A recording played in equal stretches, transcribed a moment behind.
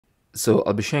So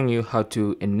I'll be showing you how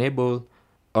to enable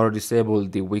or disable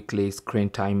the weekly screen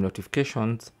time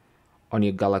notifications on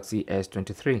your Galaxy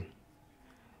S23.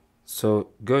 So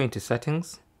go into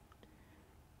settings.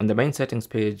 On the main settings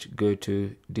page, go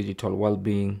to Digital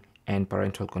Wellbeing and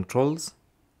Parental Controls.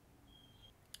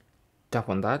 Tap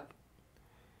on that.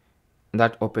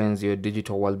 That opens your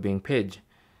Digital Wellbeing page.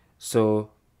 So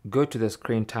go to the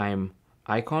screen time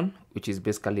icon, which is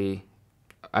basically,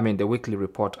 the weekly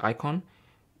report icon,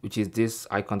 which is this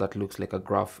icon that looks like a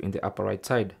graph in the upper right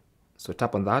side. So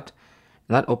tap on that,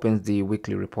 and that opens the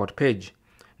weekly report page.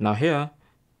 Now here,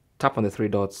 tap on the three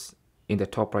dots in the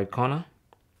top right corner.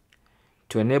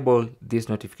 To enable these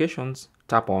notifications,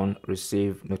 tap on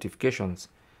Receive Notifications.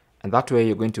 And that way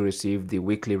you're going to receive the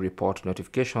weekly report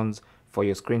notifications for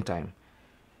your screen time.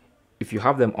 If you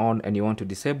have them on and you want to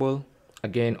disable,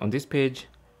 again on this page,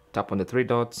 tap on the three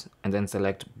dots and then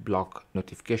select Block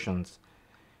Notifications.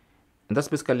 And that's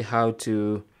basically how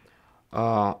to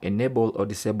enable or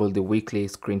disable the weekly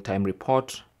screen time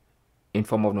report in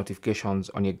form of notifications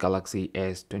on your Galaxy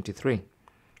S23.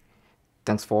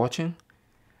 Thanks for watching.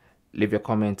 Leave your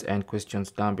comments and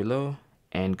questions down below,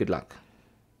 and good luck.